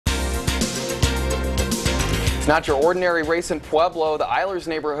It's not your ordinary race in Pueblo. The Eilers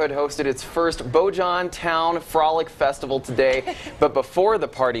neighborhood hosted its first Bojan Town Frolic Festival today. But before the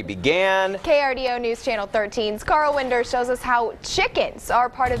party began, KRDO News Channel 13's Carl Winder shows us how chickens are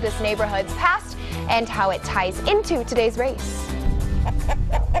part of this neighborhood's past and how it ties into today's race.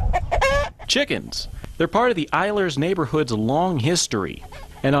 Chickens. They're part of the Eilers neighborhood's long history.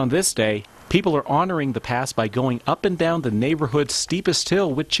 And on this day, people are honoring the past by going up and down the neighborhood's steepest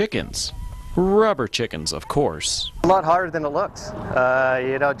hill with chickens. Rubber chickens, of course. A lot harder than it looks.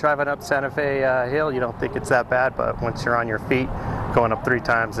 Driving up Santa Fe Hill, you don't think it's that bad, but once you're on your feet, going up 3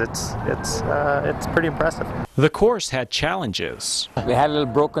 times, it's pretty impressive. The course had challenges. We had a little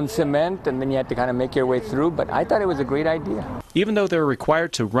broken cement, and then you had to kind of make your way through, but I thought it was a great idea. Even though they're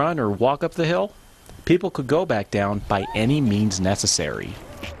required to run or walk up the hill, people could go back down by any means necessary.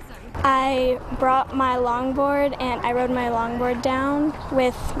 I brought my longboard and I rode my longboard down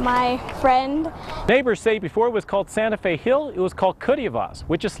with my friend. Neighbors say before it was called Santa Fe Hill, it was called Kudjevac,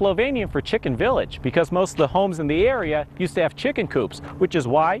 which is Slovenian for chicken village, because most of the homes in the area used to have chicken coops, which is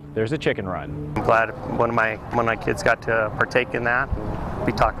why there's a chicken run. I'm glad one of my kids got to partake in that and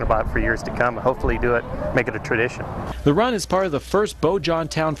be talking about it for years to come. Hopefully make it a tradition. The run is part of the first Bojan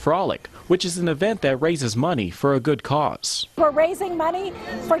Town Frolic, which is an event that raises money for a good cause. We're raising money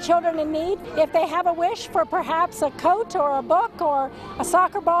for children in need. If they have a wish for perhaps a coat or a book or a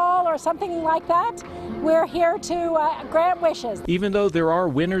soccer ball or something like that, we're here to grant wishes. Even though there are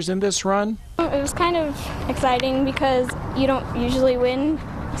winners in this run, It was kind of exciting because you don't usually win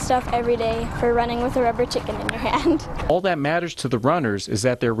stuff every day for running with a rubber chicken in your hand. all that matters to the runners is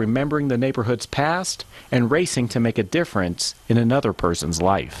that they're remembering the neighborhood's past and racing to make a difference in another person's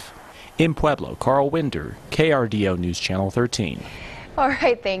life. In Pueblo, Carl Winder, KRDO News Channel 13. All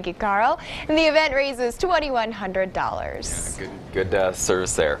right, thank you, Carl. And the event raises $2,100. Yeah, good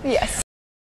service there. Yes.